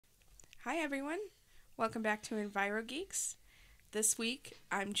Hi everyone, welcome back to Enviro Geeks. This week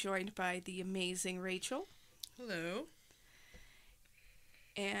I'm joined by the amazing Rachel, Hello.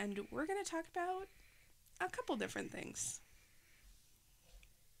 and we're going to talk about a couple different things.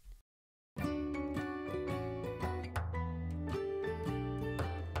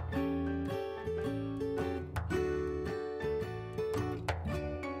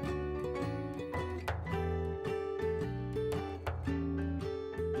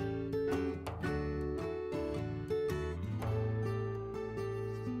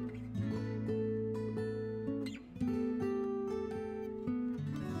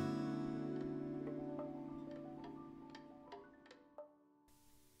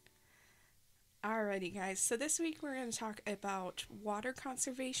 Alrighty, guys, so this week we're going to talk about water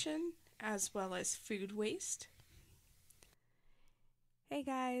conservation as well as food waste. Hey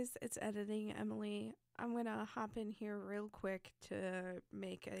guys, it's Editing Emily. I'm going to hop in here real quick to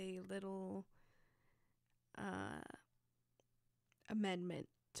make a little uh, amendment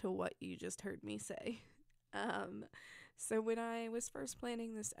to what you just heard me say. Um, so when I was first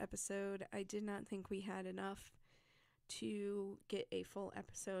planning this episode, I did not think we had enough to get a full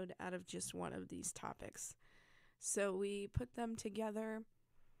episode out of just one of these topics. So we put them together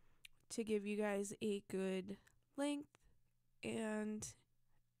to give you guys a good length, and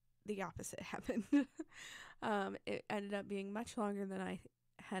the opposite happened. It ended up being much longer than I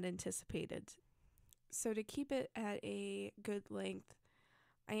had anticipated. So to keep it at a good length,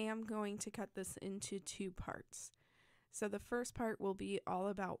 I am going to cut this into two parts. So the first part will be all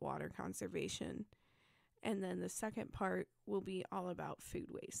about water conservation, and then the second part will be all about food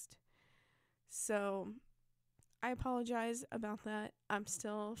waste. So I apologize about that. I'm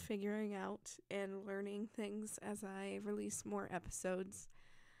still figuring out and learning things as I release more episodes,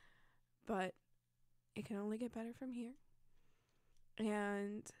 but it can only get better from here.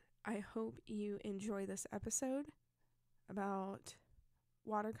 And I hope you enjoy this episode about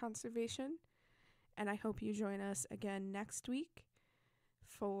water conservation, and I hope you join us again next week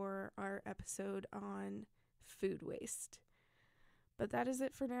for our episode on food waste. But that is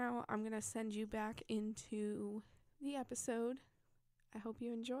it for now. I'm going to send you back into the episode. I hope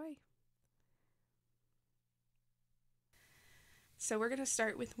you enjoy. So we're going to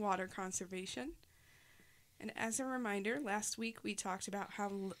start with water conservation. And as a reminder, last week we talked about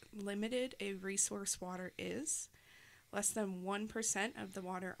how limited a resource water is. Less than 1% of the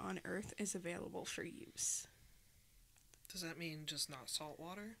water on Earth is available for use. Does that mean just not salt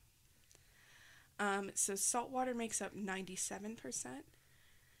water? So salt water makes up 97%,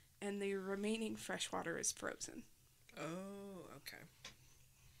 and the remaining fresh water is frozen. Oh, okay.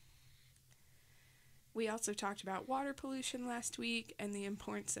 We also talked about water pollution last week and the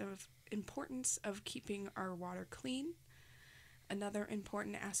importance of keeping our water clean. Another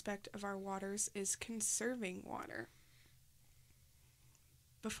important aspect of our waters is conserving water.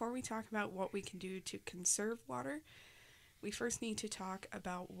 Before we talk about what we can do to conserve water, we first need to talk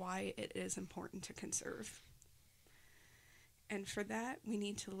about why it is important to conserve. And for that, we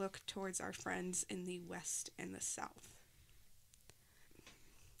need to look towards our friends in the West and the South.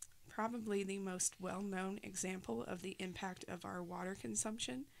 Probably the most well-known example of the impact of our water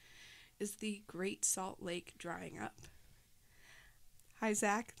consumption is the Great Salt Lake drying up. Hi,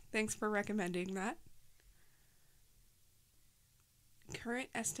 Zach. Thanks for recommending that. Current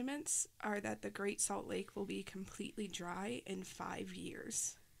estimates are that the Great Salt Lake will be completely dry in 5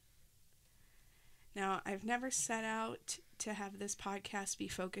 years. Now, I've never set out to have this podcast be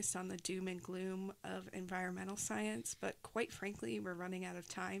focused on the doom and gloom of environmental science, but quite frankly, we're running out of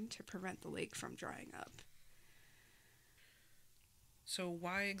time to prevent the lake from drying up. So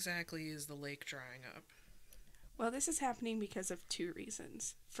why exactly is the lake drying up? Well, this is happening because of two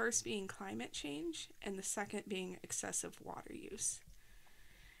reasons. First being climate change, and the second being excessive water use.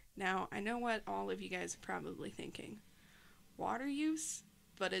 Now, I know what all of you guys are probably thinking. Water use?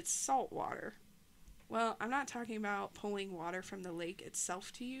 But it's salt water. Well, I'm not talking about pulling water from the lake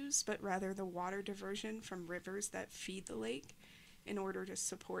itself to use, but rather the water diversion from rivers that feed the lake in order to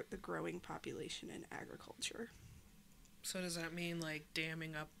support the growing population in agriculture. So does that mean like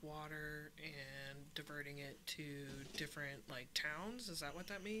damming up water and diverting it to different like towns? Is that what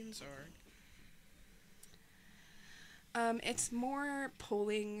that means, or? It's more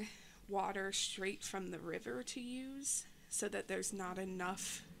pulling water straight from the river to use so that there's not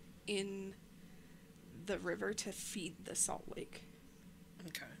enough in the river to feed the salt lake.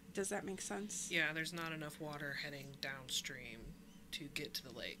 Okay. Does that make sense? Yeah, there's not enough water heading downstream to get to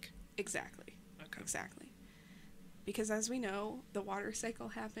the lake. Exactly. Okay. Exactly. Because as we know, the water cycle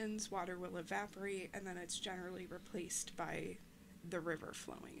happens, water will evaporate, and then it's generally replaced by the river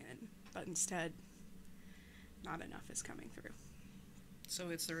flowing in, but instead, not enough is coming through. So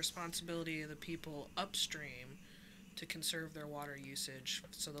it's the responsibility of the people upstream to conserve their water usage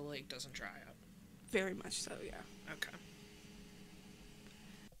so the lake doesn't dry up. Very much so, yeah. Okay.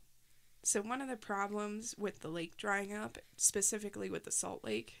 So one of the problems with the lake drying up, specifically with the Salt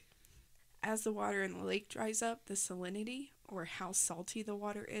Lake, as the water in the lake dries up, the salinity, or how salty the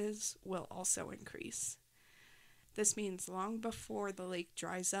water is, will also increase. This means long before the lake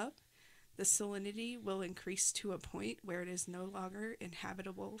dries up, the salinity will increase to a point where it is no longer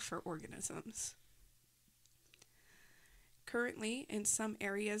inhabitable for organisms. Currently, in some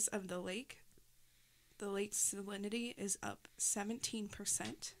areas of the lake's salinity is up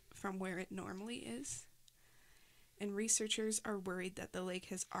 17% from where it normally is, and researchers are worried that the lake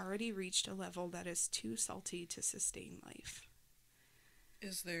has already reached a level that is too salty to sustain life.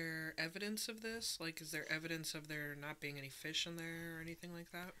 Is there evidence of this? Like, is there evidence of there not being any fish in there or anything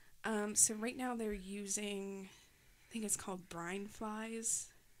like that? So right now they're using, I think it's called brine flies,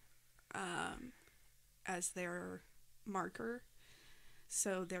 as their marker.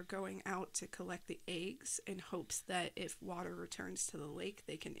 So they're going out to collect the eggs in hopes that if water returns to the lake,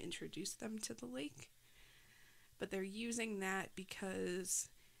 they can introduce them to the lake. But they're using that because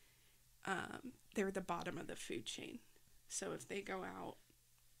they're the bottom of the food chain. So if they go out,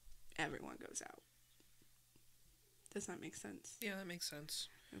 everyone goes out. Does that make sense? Yeah, that makes sense.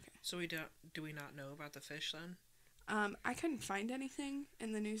 Okay. So do we not know about the fish then? I couldn't find anything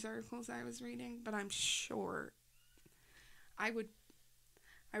in the news articles I was reading, but I'm sure I would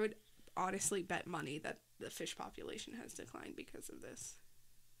honestly bet money that the fish population has declined because of this.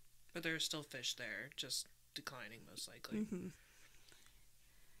 But there are still fish there, just declining most likely. Mm-hmm.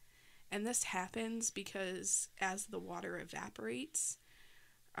 And this happens because as the water evaporates,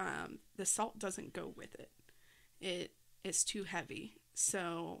 the salt doesn't go with it. It is too heavy.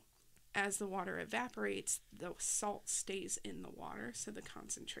 So as the water evaporates, the salt stays in the water, so the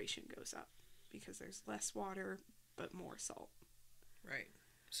concentration goes up because there's less water but more salt. Right.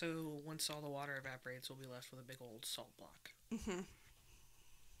 So once all the water evaporates, we'll be left with a big old salt block. Mm-hmm.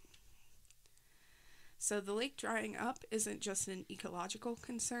 So the lake drying up isn't just an ecological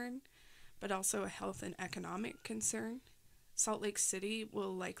concern, but also a health and economic concern. Salt Lake City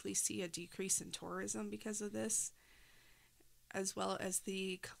will likely see a decrease in tourism because of this, as well as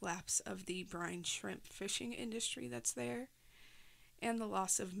the collapse of the brine shrimp fishing industry that's there, and the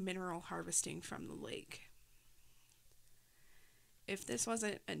loss of mineral harvesting from the lake. If this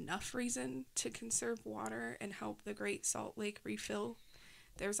wasn't enough reason to conserve water and help the Great Salt Lake refill,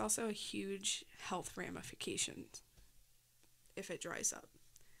 there's also a huge health ramification if it dries up.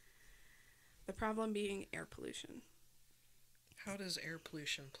 The problem being air pollution. How does air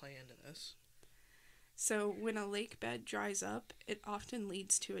pollution play into this? So when a lake bed dries up, it often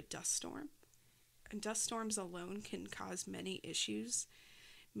leads to a dust storm. And dust storms alone can cause many issues,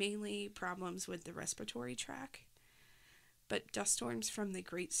 mainly problems with the respiratory tract. But dust storms from the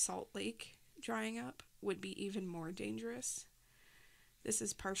Great Salt Lake drying up would be even more dangerous. This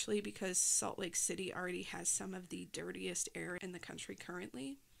is partially because Salt Lake City already has some of the dirtiest air in the country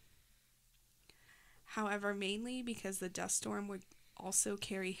currently. However, mainly because the dust storm would also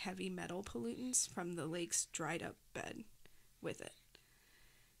carry heavy metal pollutants from the lake's dried up bed with it.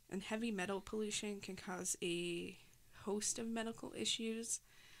 And heavy metal pollution can cause a host of medical issues,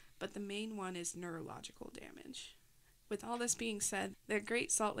 but the main one is neurological damage. With all this being said, the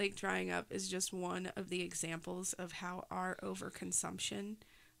Great Salt Lake drying up is just one of the examples of how our overconsumption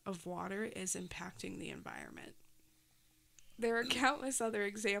of water is impacting the environment. There are countless other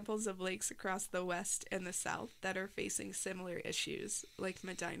examples of lakes across the West and the South that are facing similar issues, like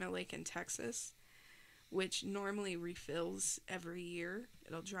Medina Lake in Texas, which normally refills every year.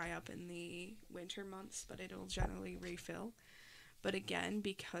 It'll dry up in the winter months, but it'll generally refill. But again,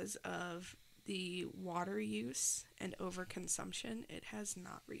 because of the water use and overconsumption, it has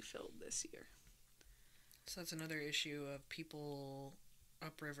not refilled this year. So that's another issue of people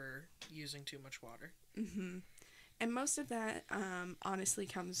upriver using too much water. Mm-hmm. And most of that honestly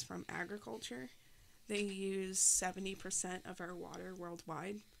comes from agriculture. They use 70% of our water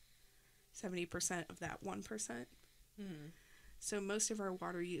worldwide, 70% of that 1%. Mm-hmm. So most of our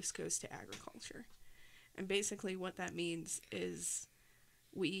water use goes to agriculture. And basically what that means is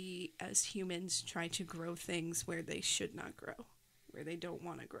we as humans try to grow things where they should not grow, where they don't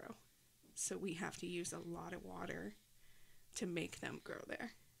want to grow. So we have to use a lot of water to make them grow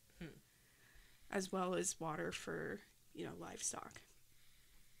there. As well as water for, livestock.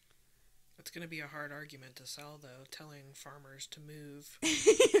 It's going to be a hard argument to sell, though, telling farmers to move.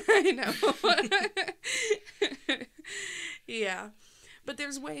 I know. Yeah. But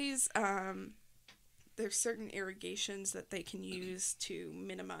there's ways, there's certain irrigations that they can use to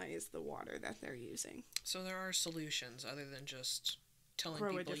minimize the water that they're using. So there are solutions other than just telling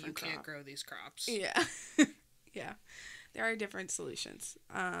Grow a people you different can't crop. grow these crops. Yeah. Yeah. There are different solutions,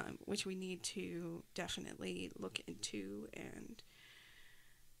 which we need to definitely look into and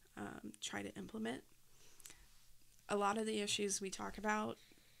try to implement. A lot of the issues we talk about,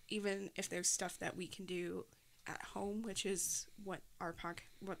 even if there's stuff that we can do at home, which is what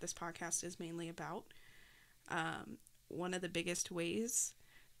what this podcast is mainly about, one of the biggest ways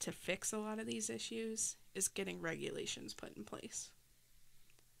to fix a lot of these issues is getting regulations put in place.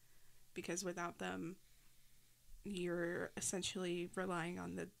 Because without them, you're essentially relying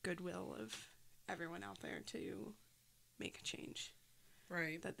on the goodwill of everyone out there to make a change.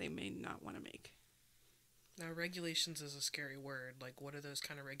 Right. That they may not want to make. Now, regulations is a scary word. Like, what do those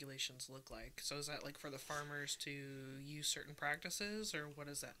kind of regulations look like? So is that, like, for the farmers to use certain practices, or what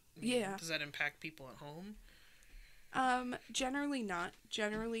does that mean? Yeah. Does that impact people at home? Generally not.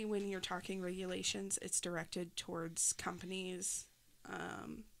 Generally, when you're talking regulations, it's directed towards companies,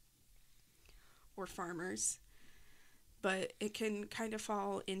 or farmers. But it can kind of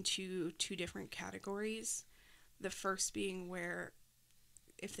fall into two different categories. The first being where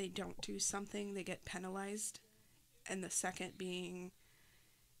if they don't do something, they get penalized. And the second being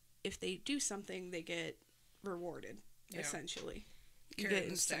if they do something, they get rewarded, essentially. You get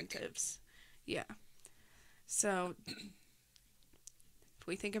incentives. Yeah. So, if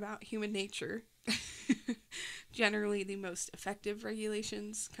we think about human nature, generally the most effective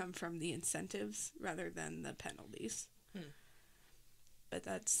regulations come from the incentives rather than the penalties. But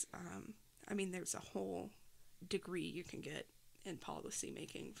that's, there's a whole degree you can get in policy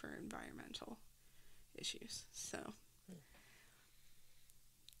making for environmental issues. So,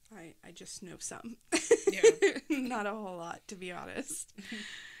 I just know some. Yeah. Not a whole lot, to be honest.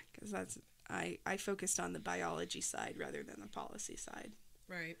 Because I focused on the biology side rather than the policy side.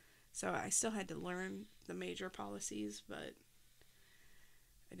 Right. So I still had to learn the major policies, but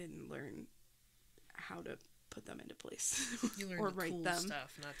I didn't learn how to put them into place. You learned or the write cool them.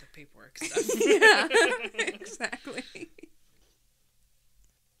 stuff, not the paperwork stuff. Yeah, exactly.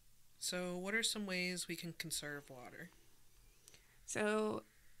 So, what are some ways we can conserve water? So,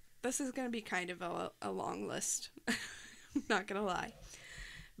 this is going to be kind of a long list. Not going to lie.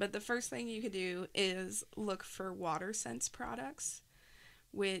 But the first thing you could do is look for water sense products,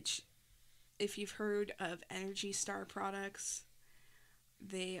 which, if you've heard of Energy Star products,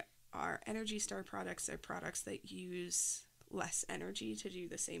 Energy Star products are products that use less energy to do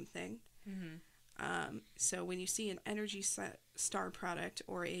the same thing. Mm-hmm. So when you see an Energy Star product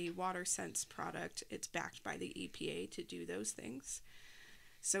or a Water Sense product, it's backed by the EPA to do those things.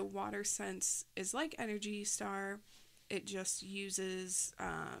 So Water Sense is like Energy Star. It just uses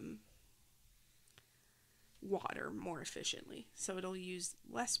water more efficiently. So it'll use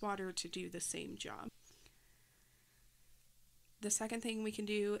less water to do the same job. The second thing we can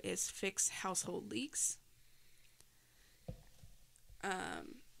do is fix household leaks.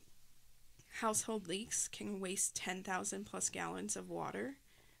 Household leaks can waste 10,000 plus gallons of water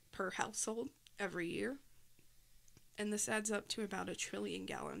per household every year. And this adds up to about 1 trillion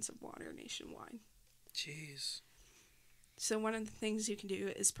gallons of water nationwide. Jeez. So one of the things you can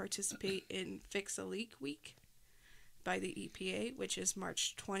do is participate in Fix a Leak Week by the EPA, which is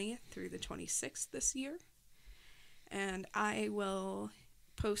March 20th through the 26th this year. And I will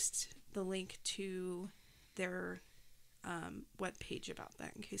post the link to their webpage about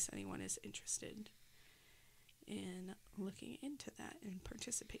that in case anyone is interested in looking into that and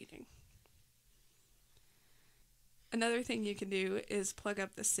participating. Another thing you can do is plug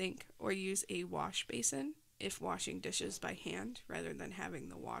up the sink or use a wash basin if washing dishes by hand rather than having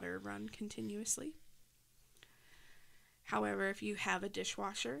the water run continuously. However, if you have a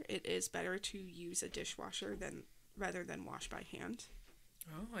dishwasher, it is better to use a dishwasher rather than wash by hand.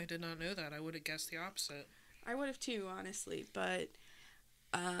 Oh, I did not know that. I would have guessed the opposite. I would have too, honestly, but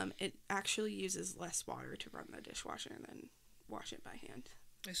it actually uses less water to run the dishwasher than wash it by hand.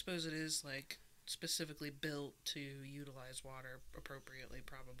 I suppose it is, like, specifically built to utilize water appropriately,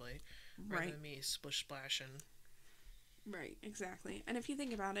 probably. Rather than me splashing. Right, exactly. And if you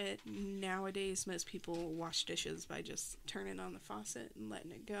think about it, nowadays most people wash dishes by just turning on the faucet and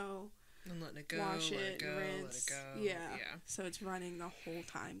letting it go. And letting it go, wash let it, it go, rinse. let it go. Yeah. So it's running the whole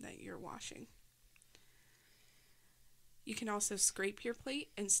time that you're washing. You can also scrape your plate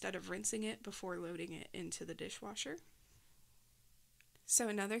instead of rinsing it before loading it into the dishwasher. So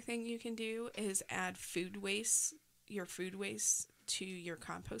another thing you can do is add your food waste to your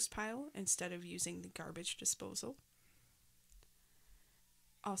compost pile instead of using the garbage disposal.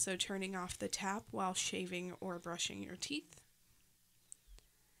 Also, turning off the tap while shaving or brushing your teeth.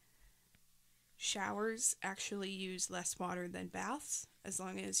 Showers actually use less water than baths, as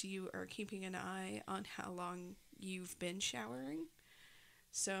long as you are keeping an eye on how long you've been showering.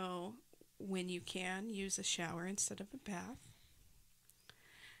 So, when you can, use a shower instead of a bath.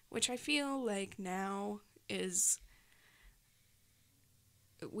 Which I feel like now is,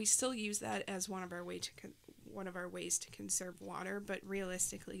 we still use that as one of our ways to conserve water, but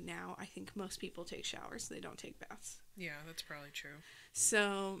realistically now I think most people take showers, they don't take baths. Yeah, that's probably true.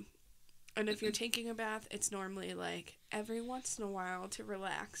 So, and if you're taking a bath, it's normally like every once in a while to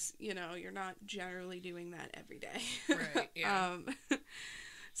relax. You know, you're not generally doing that every day. Right, yeah.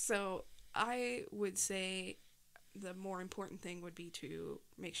 So I would say the more important thing would be to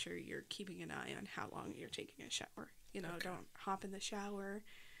make sure you're keeping an eye on how long you're taking a shower. You know, Okay. don't hop in the shower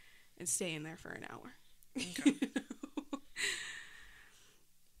and stay in there for an hour. Okay.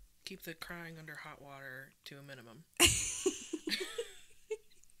 Keep the crying under hot water to a minimum.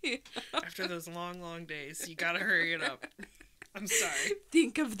 Yeah. After those long, long days, you gotta hurry it up. I'm sorry.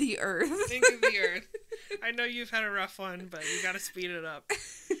 Think of the earth. Think of the earth. I know you've had a rough one, but you gotta speed it up.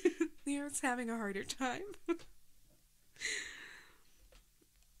 The earth's having a harder time.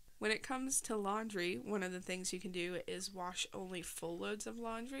 When it comes to laundry, one of the things you can do is wash only full loads of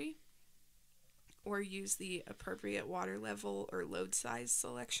laundry, or use the appropriate water level or load size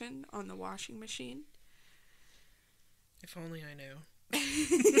selection on the washing machine. If only I knew.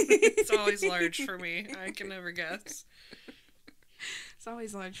 It's always large for me. I can never guess. It's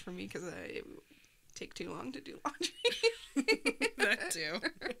always large for me because I take too long to do laundry. That too.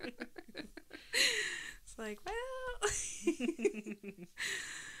 It's like, well.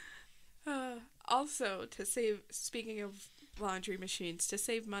 Also, speaking of laundry machines, to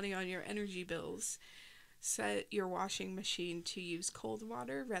save money on your energy bills, set your washing machine to use cold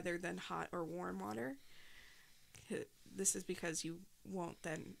water rather than hot or warm water. This is because you won't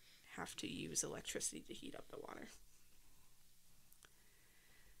then have to use electricity to heat up the water.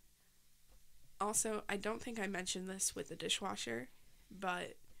 Also, I don't think I mentioned this with the dishwasher,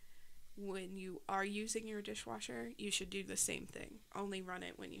 but when you are using your dishwasher, you should do the same thing. Only run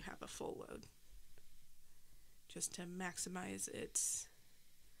it when you have a full load, just to maximize its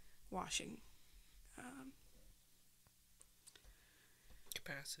washing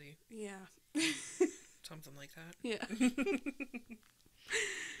Capacity. Yeah. Something like that. Yeah.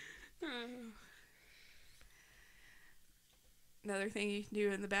 Another thing you can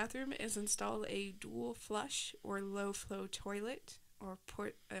do in the bathroom is install a dual flush or low flow toilet, or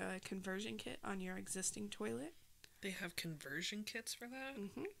put a conversion kit on your existing toilet. They have conversion kits for that?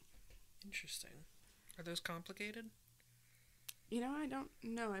 Mm-hmm. Interesting. Are those complicated? You know, I don't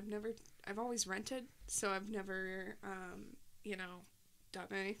know. I've always rented, so I've never, done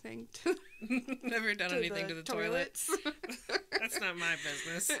anything to Never done anything to the toilet. That's not my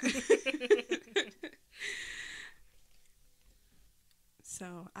business.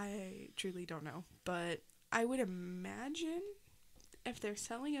 So I truly don't know, but I would imagine if they're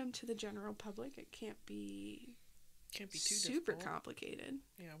selling them to the general public, it can't be too super difficult. Complicated.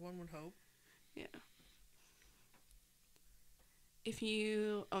 Yeah, one would hope. Yeah. If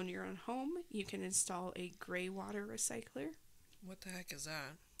you own your own home, you can install a gray water recycler. What the heck is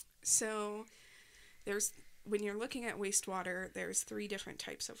that? So when you're looking at wastewater, there's 3 different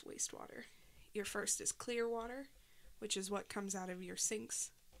types of wastewater. Your first is clear water, which is what comes out of your sinks.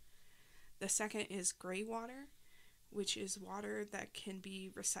 The second is gray water, which is water that can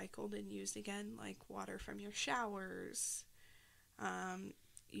be recycled and used again, like water from your showers,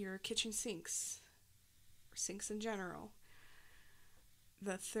 your kitchen sinks, or sinks in general.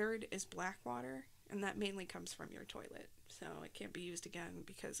 The third is black water, and that mainly comes from your toilet, so it can't be used again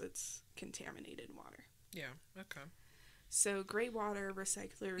because it's contaminated water. Yeah, okay. So gray water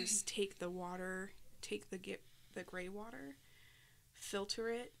recyclers take the gray water, filter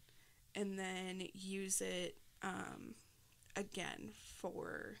it, and then use it again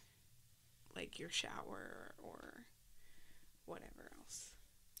for like your shower or whatever else.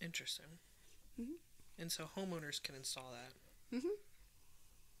 Interesting. Mm-hmm. And so homeowners can install that. Mm-hmm.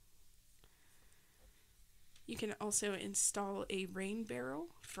 You can also install a rain barrel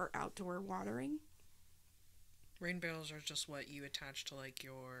for outdoor watering. Rain barrels are just what you attach to like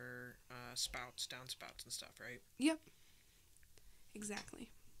your spouts, downspouts and stuff, right? Yep.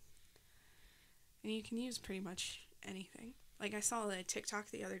 Exactly. And you can use pretty much anything. Like I saw a TikTok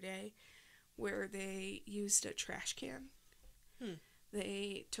the other day where they used a trash can.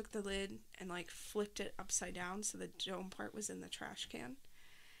 They took the lid and like flipped it upside down so the dome part was in the trash can.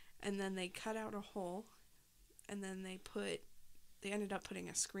 And then they cut out a hole, and then they put they ended up putting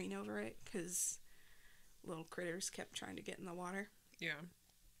a screen over it because little critters kept trying to get in the water. Yeah.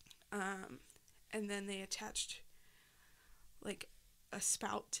 And then they attached like a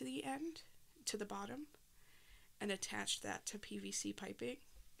spout to the end, to the bottom, and attached that to PVC piping,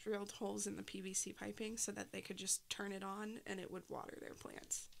 drilled holes in the PVC piping so that they could just turn it on and it would water their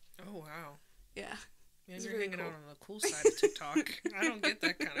plants. Oh, wow. Yeah. Man, It's you're really hanging cool. out on the cool side of TikTok. I don't get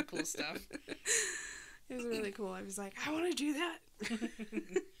that kind of cool stuff. It was really cool. I was like, I want to do that.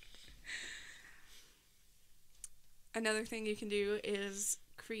 Another thing you can do is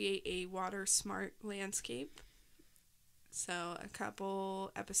create a water smart landscape. So a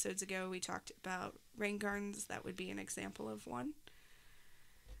couple episodes ago we talked about rain gardens. That would be an example of one.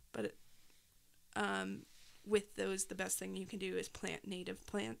 But with those, the best thing you can do is plant native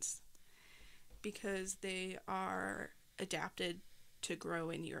plants because they are adapted to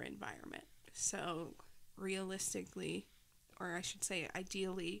grow in your environment. So realistically, or I should say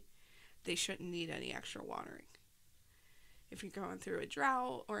ideally, they shouldn't need any extra watering. If you're going through a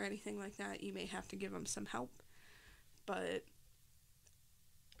drought or anything like that, you may have to give them some help. But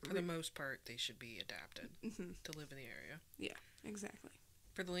for the most part, they should be adapted to live in the area. Yeah, exactly.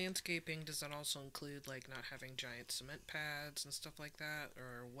 For the landscaping, does that also include like not having giant cement pads and stuff like that,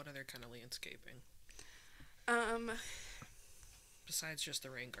 or what other kind of landscaping? Besides just the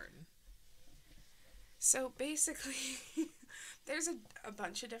rain garden. So basically, there's a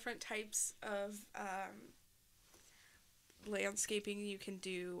bunch of different types of landscaping you can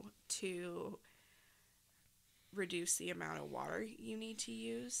do to reduce the amount of water you need to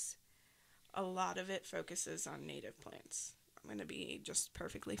use. A lot of it focuses on native plants. I'm going to be just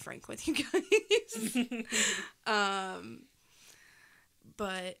perfectly frank with you guys.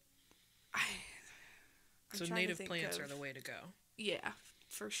 But so native plants are the way to go. Yeah,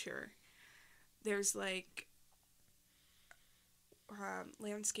 for sure. There's like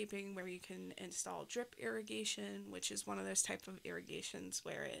landscaping where you can install drip irrigation, which is one of those type of irrigations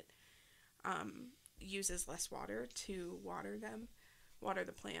where it uses less water to water the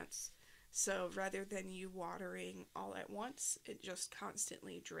plants. So rather than you watering all at once, it just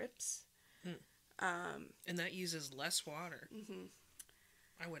constantly drips. And that uses less water. Mm-hmm.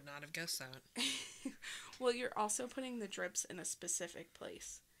 I would not have guessed that. Well, you're also putting the drips in a specific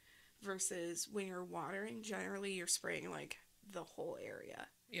place versus when you're watering, generally you're spraying like the whole area.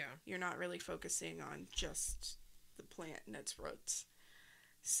 Yeah. You're not really focusing on just the plant and its roots.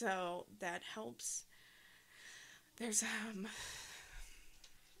 So that helps. There's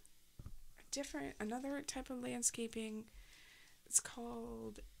another type of landscaping. It's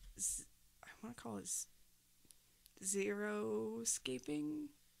called, I want to call it xeriscaping,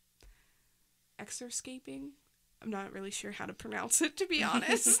 exerscaping. I'm not really sure how to pronounce it, to be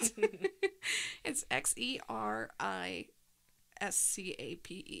honest. It's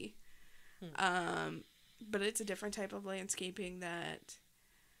XERISCAPE. But it's a different type of landscaping that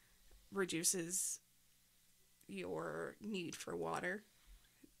reduces your need for water.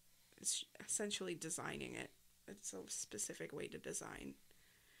 It's essentially designing it. It's a specific way to design,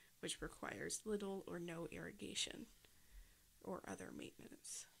 which requires little or no irrigation or other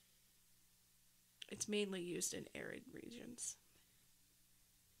maintenance. It's mainly used in arid regions.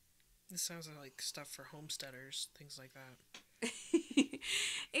 This sounds like stuff for homesteaders, things like that.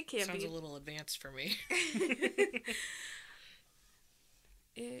 It can sounds be. a little advanced for me.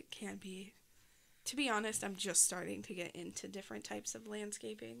 It can be. To be honest, I'm just starting to get into different types of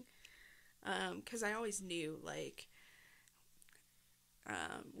landscaping. Because I always knew, like,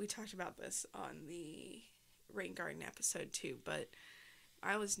 we talked about this on the rain garden episode too, but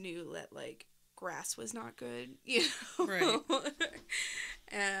I always knew that, like, grass was not good, you know? Right.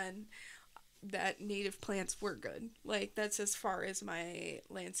 And that native plants were good. Like, that's as far as my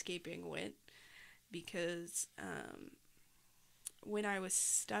landscaping went, because when I was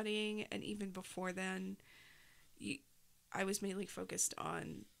studying, and even before then, I was mainly focused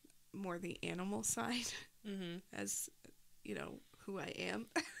on more the animal side, as, you know, who I am.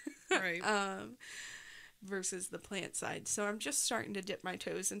 Right. Versus the plant side. So I'm just starting to dip my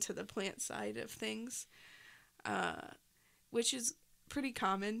toes into the plant side of things, which is pretty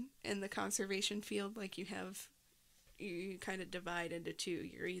common in the conservation field. Like, you kind of divide into two.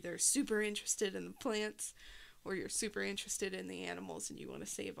 You're either super interested in the plants, or you're super interested in the animals and you want to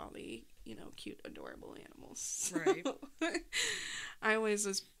save all the, you know, cute, adorable animals. Right. I always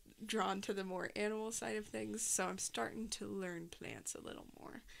was drawn to the more animal side of things, so I'm starting to learn plants a little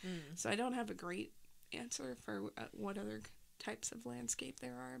more. So I don't have a great answer for what other types of landscape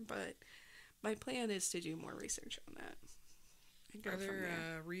there are, but my plan is to do more research on that. Are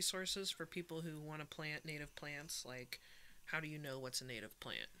there resources for people who want to plant native plants? Like, How do you know what's a native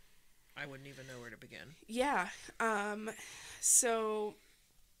plant? I wouldn't even know where to begin. Yeah. So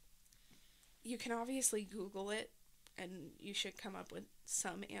you can obviously Google it, and you should come up with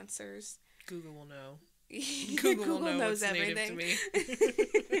some answers. Google will know. Google will know knows what's everything. native to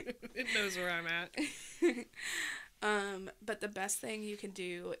me. It knows where I'm at. But the best thing you can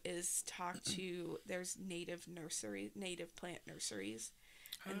do is talk to, there's native plant nurseries,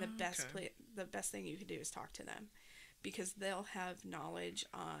 and the best thing you can do is talk to them, because they'll have knowledge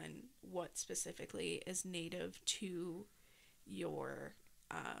on what specifically is native to your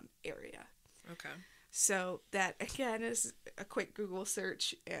area. Okay. So that, again, is a quick Google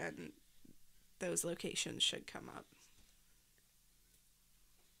search, and those locations should come up.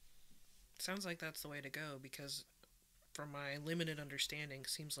 Sounds like that's the way to go, because from my limited understanding,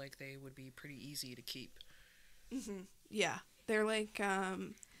 seems like they would be pretty easy to keep. Mm-hmm. Yeah. They're like,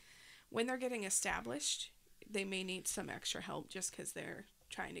 when they're getting established, they may need some extra help just because they're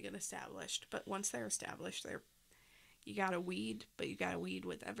trying to get established. But once they're established, you gotta weed, but you gotta weed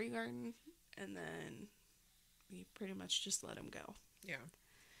with every garden, and then you pretty much just let them go. Yeah.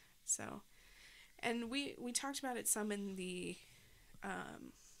 So, and we talked about it some in the,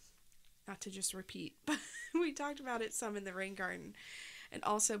 not to just repeat, but we talked about it some in the rain garden. It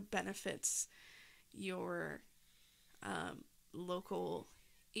also benefits your local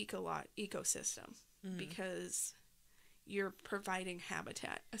ecosystem, because you're providing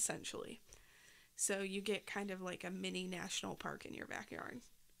habitat, essentially. So you get kind of like a mini national park in your backyard.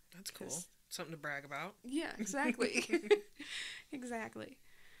 That's cool. Something to brag about. Yeah, exactly. Exactly.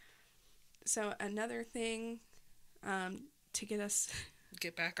 So another thing, to get us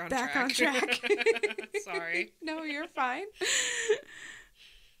back on track. Sorry. No, you're fine.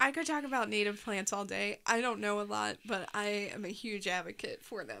 I could talk about native plants all day. I don't know a lot, but I am a huge advocate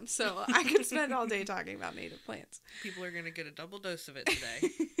for them. So I could spend all day talking about native plants. People are going to get a double dose of it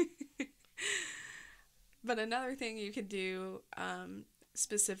today. But another thing you could do,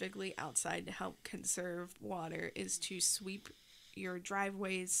 specifically outside to help conserve water, is to sweep your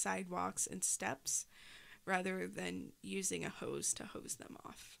driveways, sidewalks, and steps rather than using a hose to hose them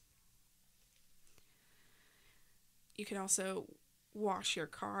off. You can also wash your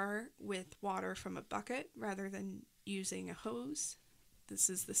car with water from a bucket rather than using a hose. This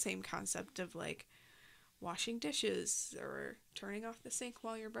is the same concept of like washing dishes or turning off the sink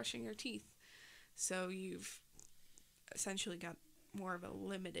while you're brushing your teeth. So you've essentially got more of a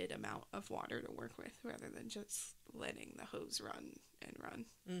limited amount of water to work with rather than just letting the hose run and run.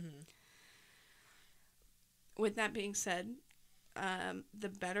 Mm-hmm. With that being said, the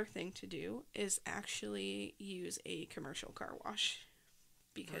better thing to do is actually use a commercial car wash,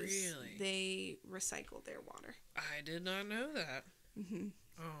 because they recycle their water. I did not know that. Mm-hmm.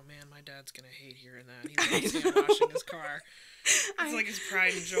 Oh man, my dad's gonna hate hearing that. He loves hand washing his car. It's like his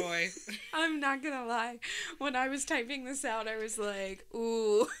pride and joy. I'm not gonna lie. When I was typing this out, I was like,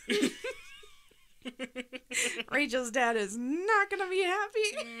 ooh. Rachel's dad is not gonna be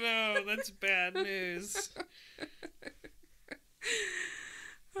happy. No, that's bad news.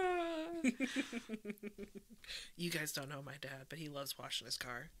 You guys don't know my dad, but he loves washing his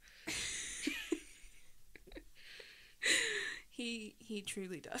car. He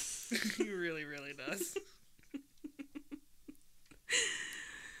truly does. He really, really does.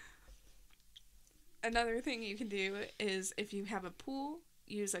 Another thing you can do is, if you have a pool,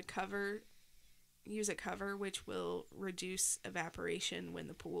 use a cover, which will reduce evaporation when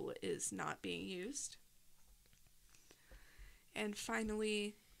the pool is not being used. And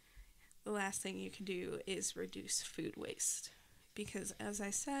finally, the last thing you can do is reduce food waste, because as I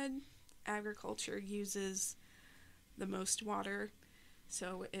said, agriculture uses the most water.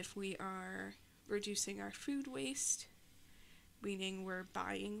 So if we are reducing our food waste, meaning we're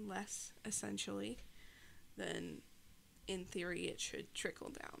buying less essentially, then in theory it should trickle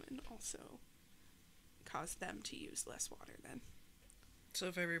down and also cause them to use less water then. So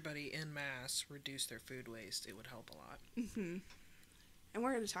if everybody en masse reduced their food waste, it would help a lot. Mm-hmm. And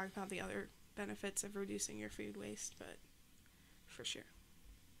we're going to talk about the other benefits of reducing your food waste, but for sure.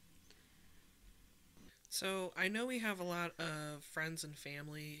 So I know we have a lot of friends and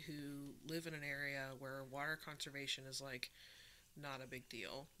family who live in an area where water conservation is like not a big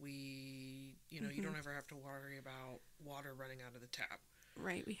deal. You don't ever have to worry about water running out of the tap.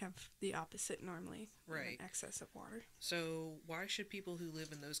 Right, we have the opposite normally. Right. Excess of water. So why should people who live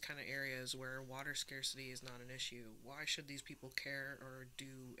in those kind of areas where water scarcity is not an issue, why should these people care or do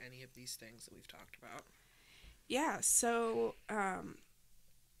any of these things that we've talked about? Yeah, so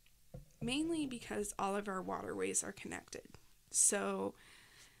mainly because all of our waterways are connected. So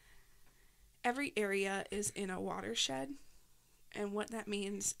every area is in a watershed, And what that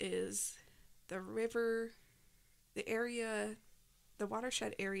means is the river, the area, the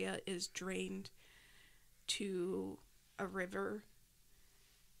watershed area is drained to a river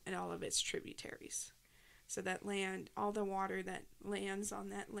and all of its tributaries. So that land, all the water that lands on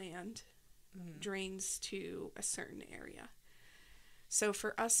that land drains to a certain area. So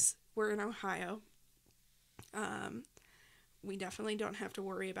for us, we're in Ohio. We definitely don't have to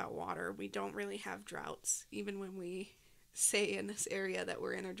worry about water. We don't really have droughts. Even when we say in this area that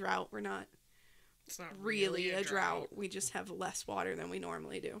we're in a drought, we're not. It's not really a drought. We just have less water than we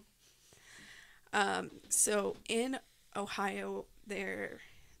normally do. So in Ohio,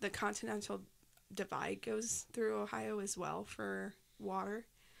 the continental divide goes through Ohio as well for water.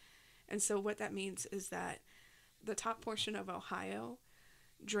 And so what that means is that the top portion of Ohio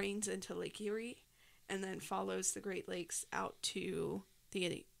drains into Lake Erie and then follows the Great Lakes out to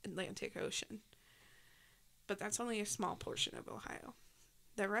the Atlantic Ocean. But that's only a small portion of Ohio.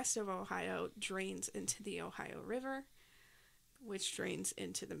 The rest of Ohio drains into the Ohio River, which drains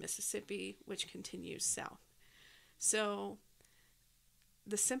into the Mississippi, which continues south. So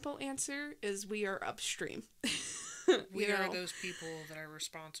the simple answer is we are upstream. We are those people that are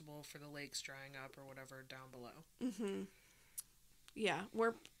responsible for the lakes drying up or whatever down below. Mm-hmm. Yeah,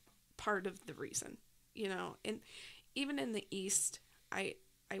 we're part of the reason, and even in the East, I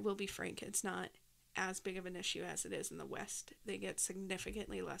will be frank, it's not as big of an issue as it is in the West. They get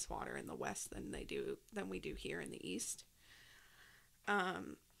significantly less water in the West than we do here in the East. But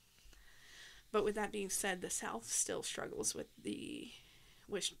with that being said, the South still struggles with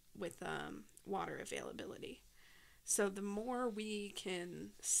water availability. So the more we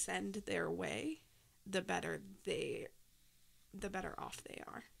can send their way, the better off they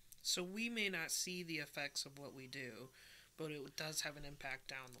are. So we may not see the effects of what we do, but it does have an impact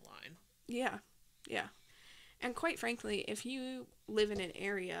down the line. Yeah. And quite frankly, if you live in an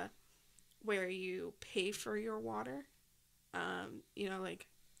area where you pay for your water, like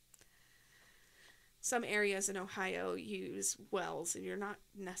some areas in Ohio use wells and you're not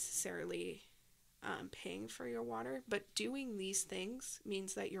necessarily paying for your water, but doing these things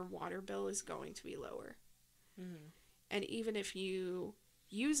means that your water bill is going to be lower. Mm-hmm. And even if you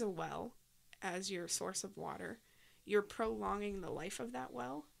use a well as your source of water, you're prolonging the life of that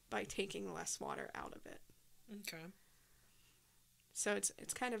well by taking less water out of it. Okay. So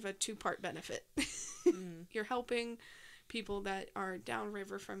it's kind of a two-part benefit. Mm-hmm. You're helping people that are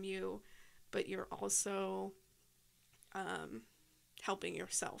downriver from you, but you're also helping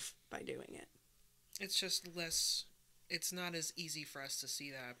yourself by doing it. It's just less. It's not as easy for us to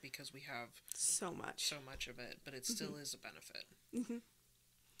see that because we have so much of it, but it still is a benefit. Mm-hmm.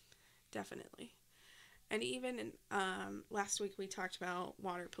 Definitely. And even in, last week we talked about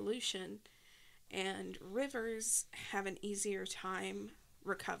water pollution, and rivers have an easier time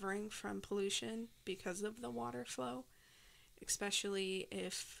recovering from pollution because of the water flow, especially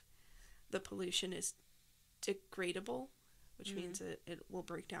if the pollution is degradable, which means it will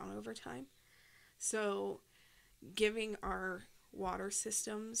break down over time. So giving our water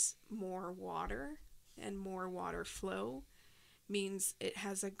systems more water and more water flow means it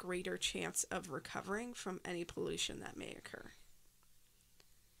has a greater chance of recovering from any pollution that may occur.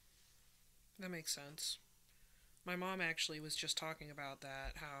 That makes sense. My mom actually was just talking about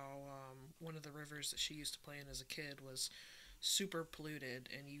that, how one of the rivers that she used to play in as a kid was super polluted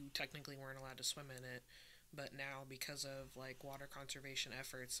and you technically weren't allowed to swim in it. But now, because of water conservation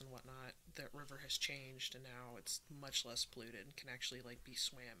efforts and whatnot, that river has changed and now it's much less polluted and can actually be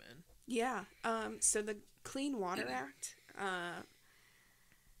swam in. Yeah. So the Clean Water Act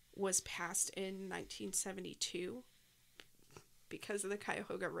was passed in 1972 because of the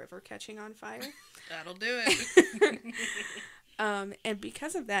Cuyahoga River catching on fire. That'll do it. And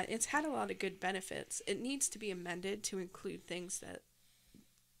because of that, it's had a lot of good benefits. It needs to be amended to include things that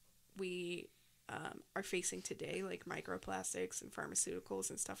we are facing today, like microplastics and pharmaceuticals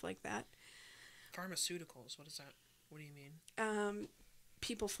and stuff like that. Pharmaceuticals? What is that? What do you mean?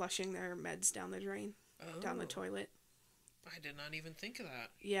 People flushing their meds down the drain, down the toilet. I did not even think of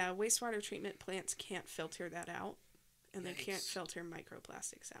that. Yeah, wastewater treatment plants can't filter that out, and they Yikes. can't filter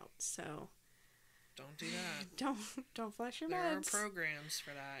microplastics out. So don't do that. Don't flush your there meds. There are programs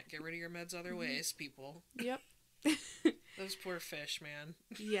for that. Get rid of your meds other ways, people. Yep. Those poor fish, man.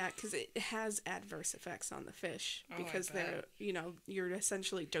 Yeah, because it has adverse effects on the fish because they're, you're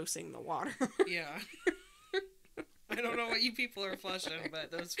essentially dosing the water. Yeah. I don't know what you people are flushing, but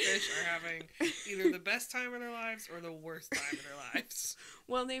those fish are having either the best time of their lives or the worst time of their lives.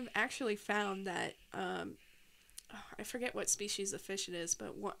 Well, they've actually found that, I forget what species of fish it is,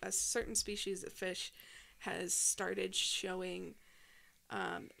 but a certain species of fish has started showing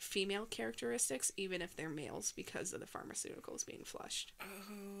female characteristics, even if they're males, because of the pharmaceuticals being flushed.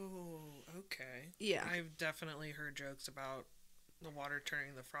 Oh, okay. Yeah. I've definitely heard jokes about the water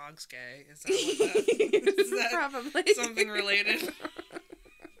turning the frogs gay. Is that what that is? That Probably something related?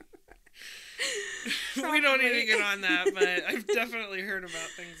 We don't need to get on that, but I've definitely heard about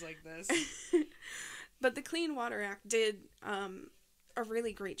things like this. But the Clean Water Act did a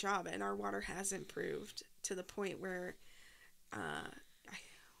really great job, and our water has improved to the point where I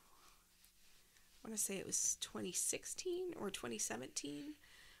want to say it was 2016 or 2017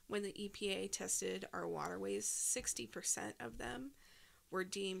 when the EPA tested our waterways. 60% of them were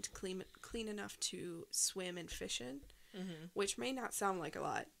deemed clean enough to swim and fish in, which may not sound like a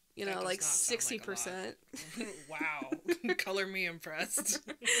lot. You know, like 60%. Like wow. Color me impressed.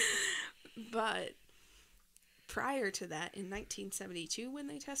 But prior to that, in 1972, when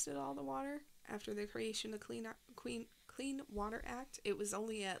they tested all the water, after the creation of the Clean Water Act, it was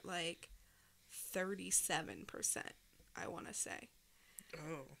only at like 37%, I want to say.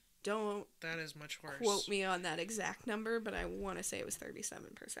 Oh. Don't that is much worse. Quote me on that exact number, but I want to say it was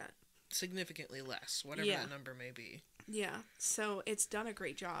 37%. Significantly less, whatever that number may be. Yeah, so it's done a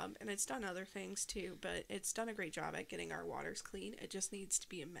great job, and it's done other things too, but it's done a great job at getting our waters clean. It just needs to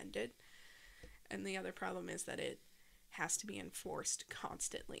be amended. And the other problem is that it has to be enforced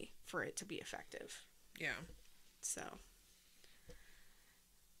constantly for it to be effective. Yeah. So.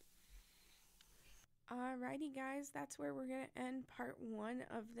 Alrighty, guys, that's where we're going to end part 1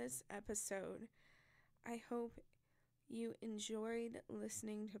 of this episode. I hope you enjoyed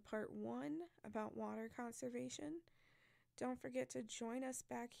listening to part 1 about water conservation. Don't forget to join us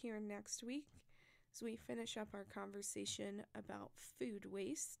back here next week as we finish up our conversation about food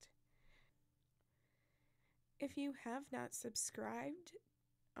waste. If you have not subscribed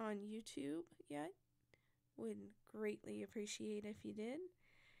on YouTube yet, would greatly appreciate if you did.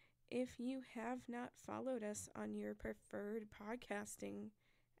 If you have not followed us on your preferred podcasting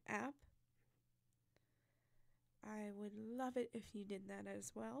app, I would love it if you did that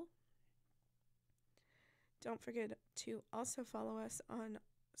as well. Don't forget to also follow us on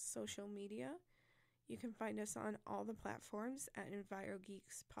social media. You can find us on all the platforms at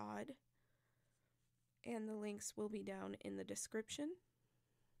EnviroGeeksPod, and the links will be down in the description.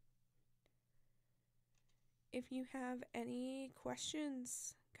 If you have any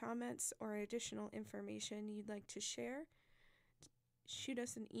questions, comments, or additional information you'd like to share, shoot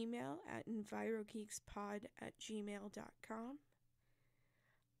us an email at envirogeekspod@gmail.com.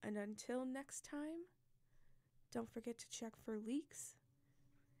 And until next time, don't forget to check for leaks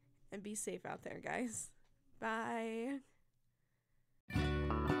and be safe out there, guys. Bye.